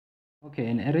Okay,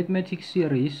 an arithmetic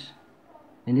series.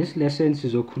 In this lesson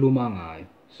sizokhuluma ngayo.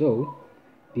 So,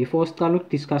 before siqala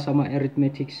ukudiscuss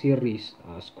ama-arithmetic series,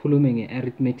 sikhulume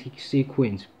nge-arithmetic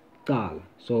sequence kuqala.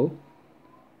 So,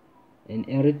 an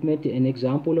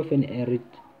example of an arithmetic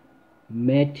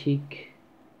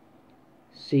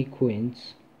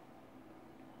sequence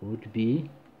would be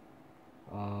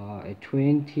a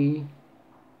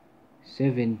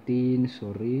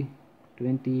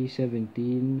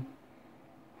 2017,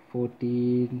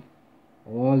 14,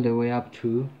 all the way up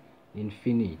to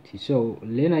infinity. So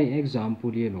lena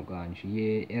example yelo kanje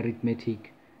ye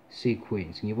arithmetic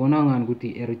sequence. Ngibona ngani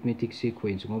ukuthi arithmetic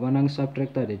sequence ngoba nang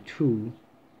subtracta the 2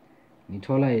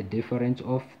 ngithola a difference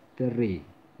of 3,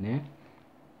 ne?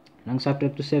 Nang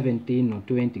subtract to 17 no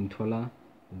 20 ngithola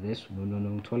this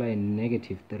ngithola a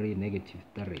 -3,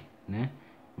 -3, ne?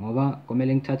 Ngoba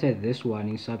kumele ngithathe this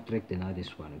one subtract na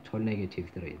this one ngithola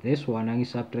 -3. This one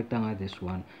angisubtracta nga this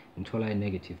one ngithola a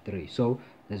 -3. So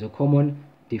there's a common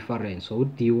difference. So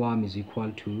d1 is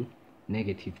equal to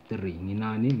 -3.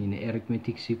 Ngine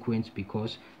arithmetic sequence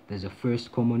because there's a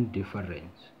first common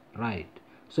difference, right?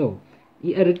 So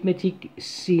arithmetic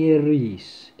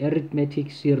series.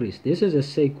 This is a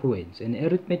sequence. An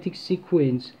arithmetic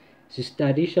sequence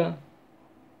sistadisha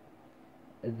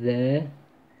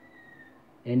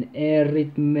an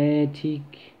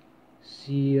arithmetic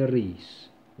series.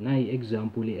 Now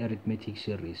example arithmetic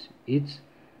series. It's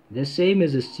the same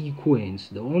as a sequence.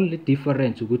 The only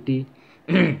difference ukuthi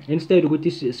instead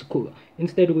ukuthi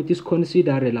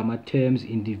consider lama terms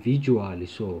individually.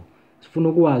 So sifuna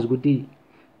ukwazi ukuthi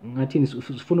ngathini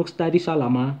sifuna ukustudisha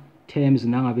lama terms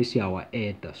nangabe siyawa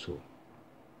add, so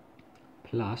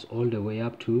plus all the way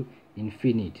up to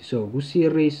infinity. So ku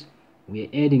series we are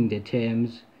adding the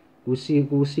terms, ku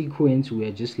sequence we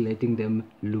are just letting them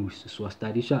loose, so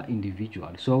studisha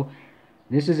individually. So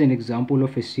this is an example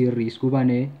of a series kuba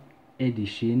ne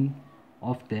addition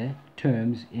of the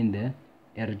terms in the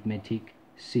arithmetic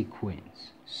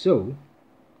sequence. So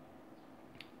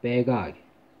bheka,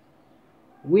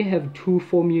 we have two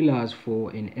formulas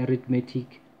for an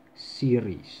arithmetic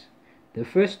series. The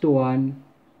first one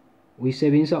we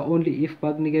sebenzisa only if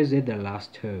bakunikeze the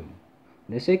last term.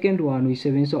 The second one we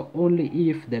sebenzisa only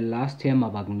if the last term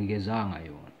abakunikezanga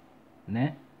yona,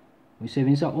 ne? We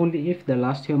sebenzisa only if the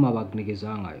last term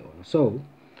abakunikezanga yona. So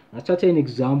let's take an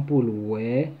example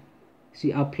where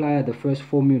we apply the first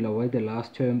formula where the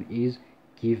last term is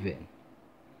given.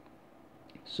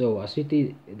 So I see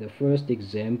the first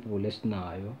example, let's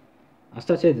now I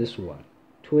started this one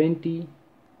 20,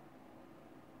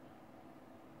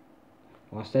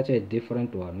 or I started a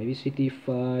different one, maybe city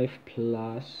 5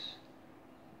 plus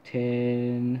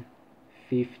 10,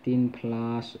 15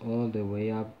 plus all the way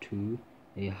up to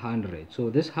 100. So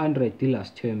this 100 the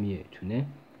last term here, ne?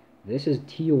 This is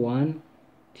T1,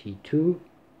 T2,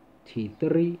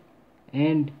 T3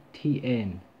 and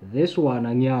Tn. This one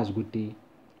angiyazi ukuthi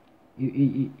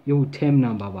you term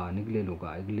number bani kulelo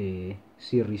kule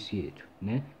series yethu,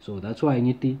 ne? So that's why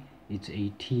ngithi it's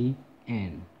a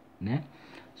Tn, ne?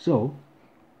 So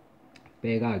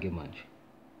bheka ke manje.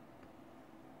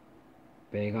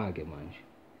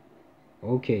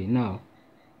 Okay, now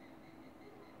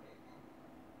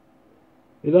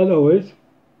in other words,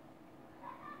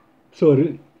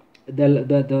 sorry,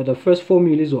 the first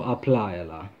formula is apply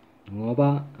la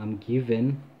ngoba I'm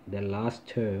given the last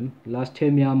term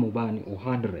yami ubani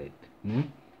 100,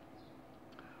 ne?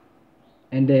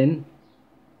 And then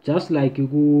just like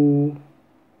ku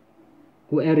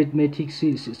arithmetic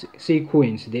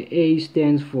sequence, the A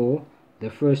stands for the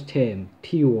first term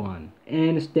T1,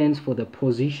 N stands for the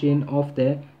position of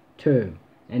the term,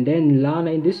 and then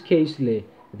lana in this case the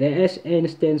Sn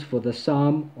stands for the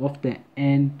sum of the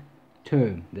nth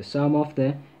term,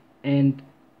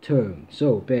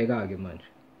 So bheka ke manje,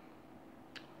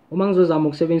 uma ngizozama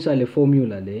ukusebenzisa le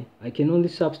formula le, I can only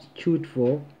substitute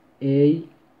for A1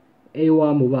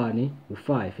 ubani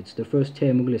u5, it's the first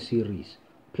term kule series,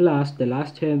 plus the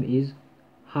last term is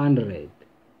 100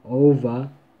 over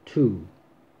 2.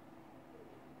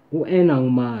 U-n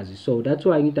angimazi, so that's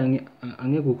why ngithi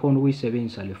angeke ukhona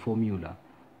ukuyisebenzisa le formula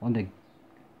on the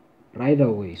right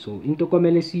away. So into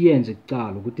komele siyenze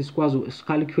kuqala ukuthi sikwazi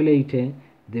calculate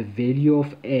the value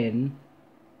of n,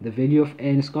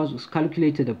 sikwazi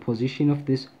calculate the position of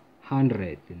this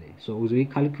 100. So we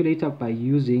calculate by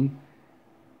using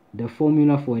the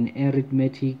formula for an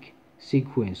arithmetic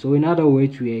sequence. So in other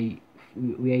words, we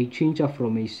are changing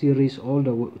from a series all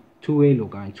the way to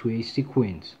a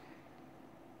sequence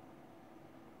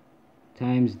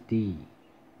times d.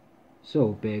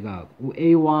 So bheka,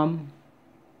 A1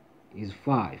 is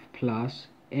 5 plus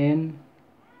n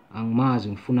angmazi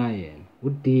ngifuna yena.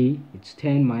 U-D, it's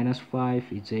 10 minus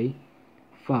 5, it's a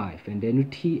 5. And then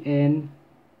u-Tn,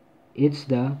 it's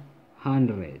the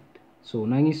 100. So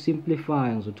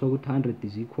nangisimplify ngizothola ukuthi 100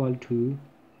 is equal to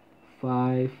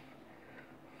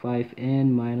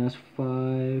 5n minus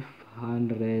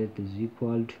 500 is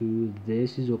equal to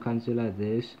this. Izocancela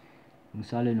this.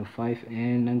 Ngisale no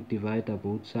 5n, nangidivide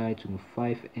both sides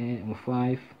ngo-5n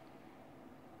ngo-5.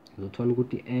 Ngizothola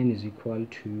ukuthi n is equal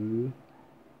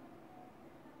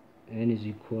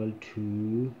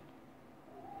to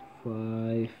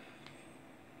 5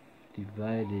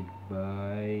 divided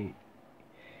by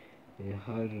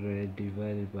 100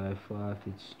 divided by 5,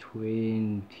 it's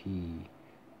 20.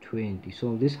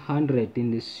 So this 100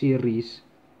 in this series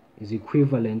is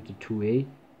equivalent to a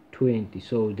 20.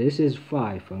 So this is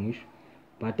 5,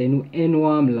 but then n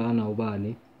wami lana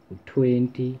ubani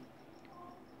u20,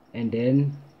 and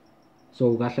then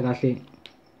so kahle kahle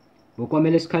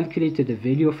bokwamele calculate the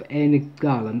value of n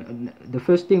kuqala. The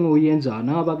first thing uyenza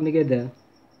nangabakunike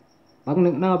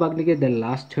the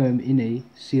last term in a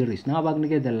series,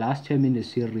 the last term in the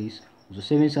series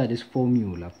uzosebenzisa this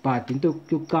formula. But into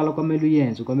yokuqala kwamele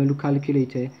uyenze, kwamele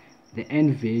calculate the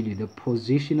n value, the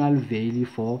positional value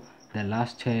for the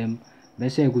last term,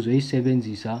 bese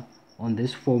kuzoyisebenzisa on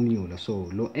this formula. So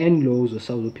lo n lo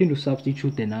uzophinda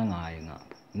usubstitute nangayo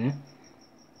ngapha, ne?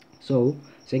 So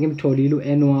sengimtholile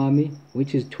u-n wami,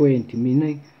 which is 20,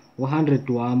 meaning 100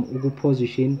 wami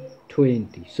uku-position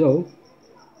 20. So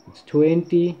it's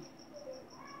 20,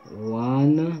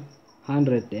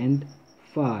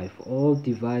 105, all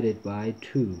divided by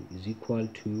 2 is equal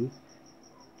to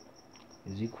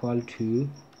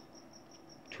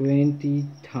 20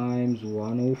 times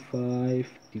 105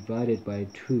 divided by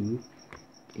 2,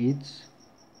 it's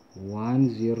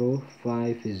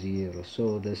 1050.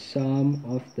 So the sum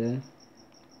of the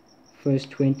first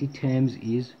 20 terms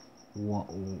is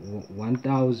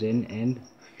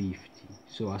 1050.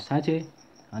 So asathe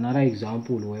another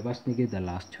example where basinike the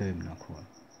last term nakhona.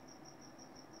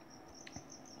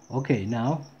 Okay,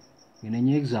 now in a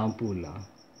new example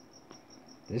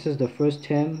this is the first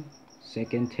term,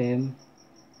 second term,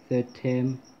 third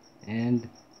term, and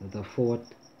the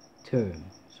fourth term.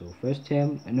 So first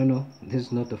term, no, this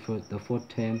is not the fourth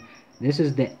term. This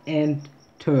is the nth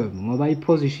term. Ngoba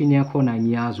i-position yakhona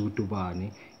ngiyazi ukuthi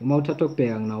ubani. Uma uthatha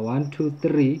ukubheka na 1 2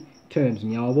 3 terms,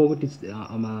 ngiyabona ukuthi it's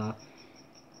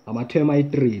ama-term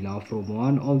ayi-3 la, from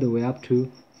 1 all the way up to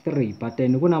 3. But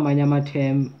then kunamanye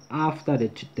ama-term after the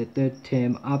third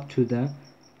term up to the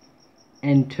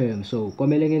n term. So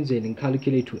kwamele ngenzeni,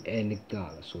 ngicalculate to n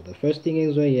kuqala. So the first thing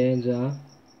engizoyenza,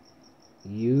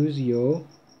 use your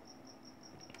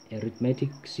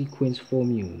arithmetic sequence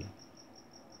formula.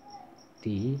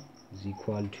 D is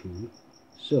equal to,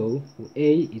 so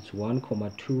A it's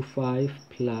 1,25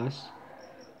 plus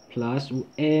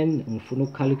n ngifuna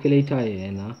ukucalculate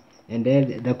yena, and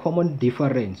then the common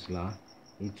difference la,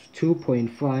 it's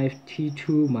 2.5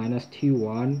 T2 minus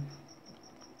T1.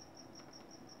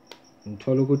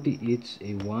 Ngithola ukuthi it's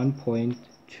a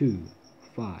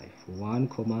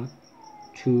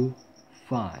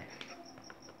 1.25.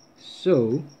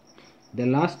 So the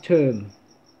last term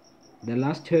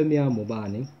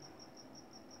yamubani,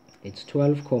 it's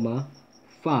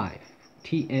 12.5.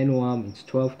 Tn1 it's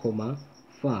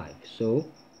 12.5. So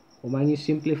when you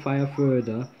simplify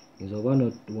further, is over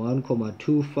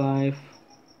 1.25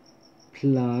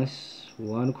 plus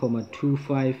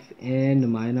 1.25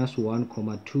 n minus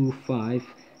 1.25.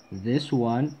 This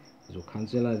one is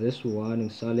cancel this one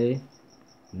and sale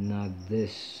like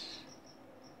this.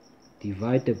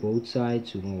 Divide the both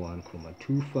sides to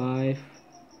 1.25.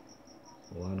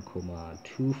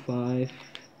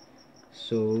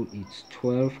 So it's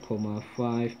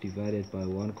 12.5 divided by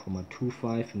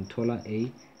 1.25 and tola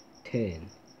a 10.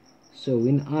 So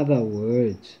in other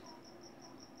words,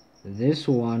 this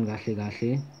one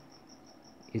gahle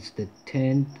it's the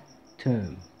 10th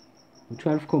term.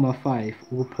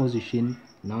 12.5 position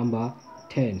number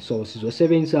 10. So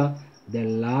sizosebenzisa the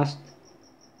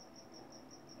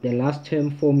last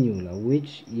term formula,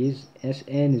 which is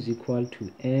Sn is equal to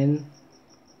n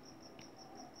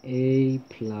a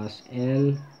plus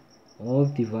l all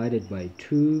divided by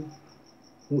 2.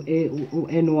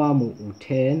 n wami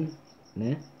u10,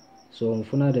 ne? So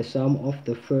ngifuna the sum of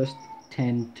the first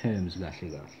 10 terms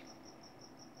kahle.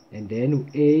 And then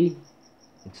a,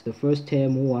 it's the first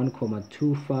term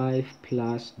 1.25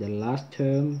 plus the last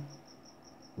term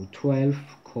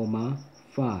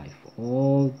 12.5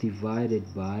 all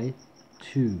divided by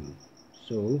 2.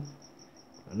 So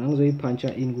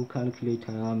nangizoyipuncha in ku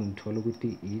calculator yami ngithola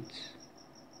ukuthi it's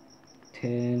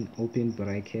 10 open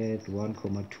bracket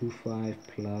 1,25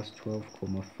 plus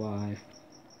 12,5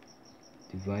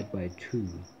 divide by 2.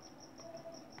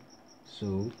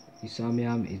 So isam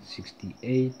yam is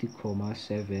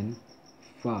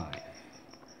 68,75.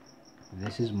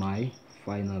 This is my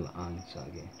final answer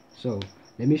again. So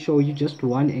let me show you just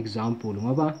one example.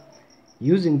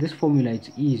 Using this formula, it's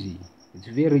easy. It's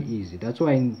very easy. That's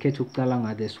why in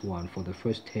Ketuktalanga this one for the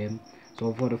first term.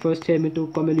 So for the first term,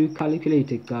 you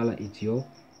calculate it's your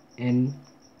n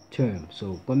term.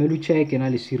 So you check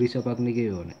in series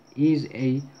is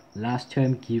a last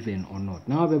term given or not.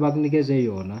 Now we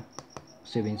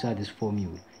inside this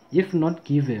formula. If not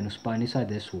given, span inside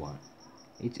this one.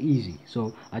 It's easy.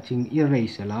 So I think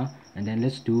erase and then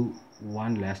let's do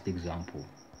one last example.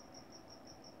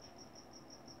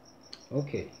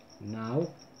 Okay, now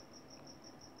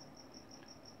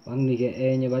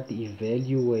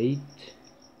evaluate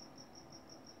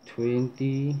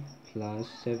 20 plus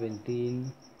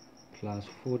 17 plus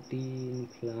 14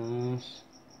 plus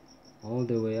all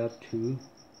the way up to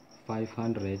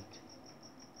 500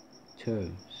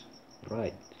 terms,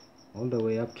 right? All the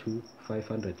way up to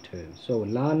 500 terms. So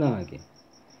lana again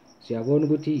siyabona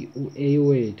ukuthi a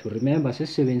way to remember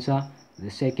sesebenzisa the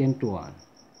second one,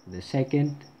 the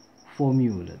second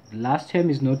formula. The last term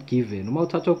is not given. The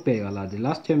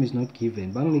last term is not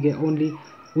given. Bangike only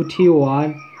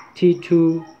T1,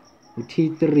 T2,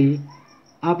 T3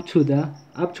 up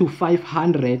to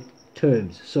 500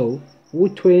 terms. So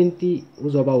u20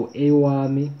 uzoba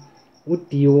A1,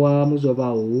 u-D1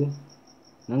 uzoba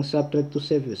nang subtract to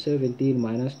 17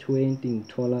 minus 20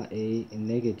 ngithola a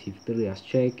negative 3. As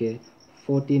check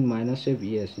 14 minus 7,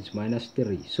 yes, it's minus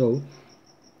 3. So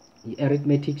the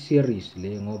arithmetic series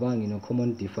le ngoba ngino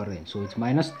common difference, so it's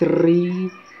minus 3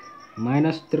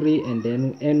 and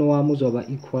then n1 uzoba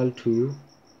equal to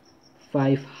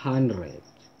 500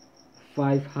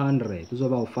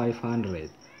 uzoba 500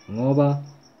 ngoba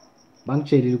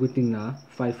bangitshelile ukuthi ngina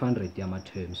 500 yama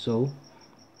terms. So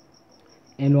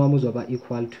n1 uzoba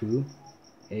equal to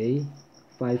a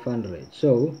 500.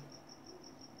 So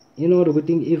in order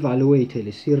to evaluate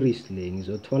the series le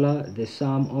ngizothola the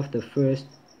sum of the first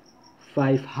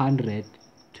 500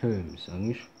 terms.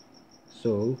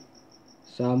 So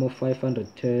sum of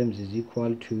 500 terms is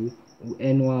equal to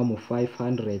n1 of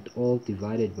 500 all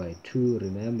divided by 2.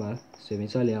 Remember,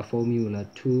 sebenzisa formula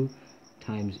 2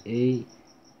 times a,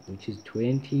 which is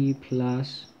 20,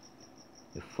 plus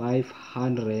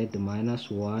 500 minus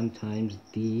 1 times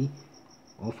d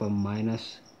of a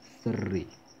minus 3.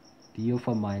 D of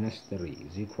a minus 3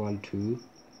 is equal to,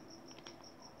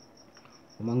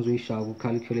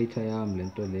 calculator yam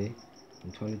lento le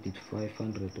ngithola it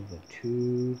 500 over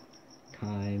 2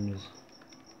 times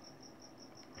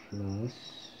plus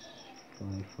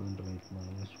 500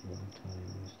 minus 1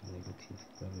 times negative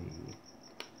 3.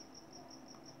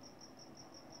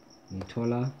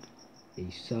 Ngithola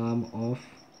a sum of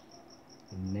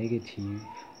negative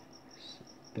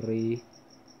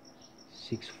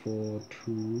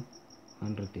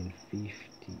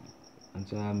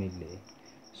 3,64250.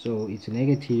 So it's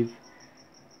negative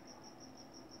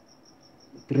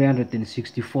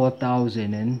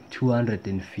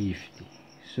 364,250.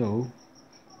 So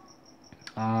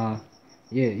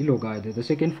yeah, the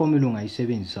second formula I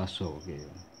sebenzisa so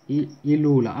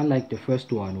ilula, unlike the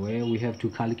first one where we have to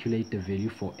calculate the value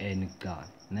for n.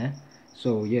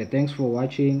 So yeah, thanks for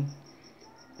watching,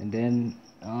 and then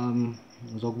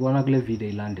ngizokubona kule video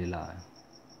ilandelayo.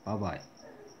 Bye bye.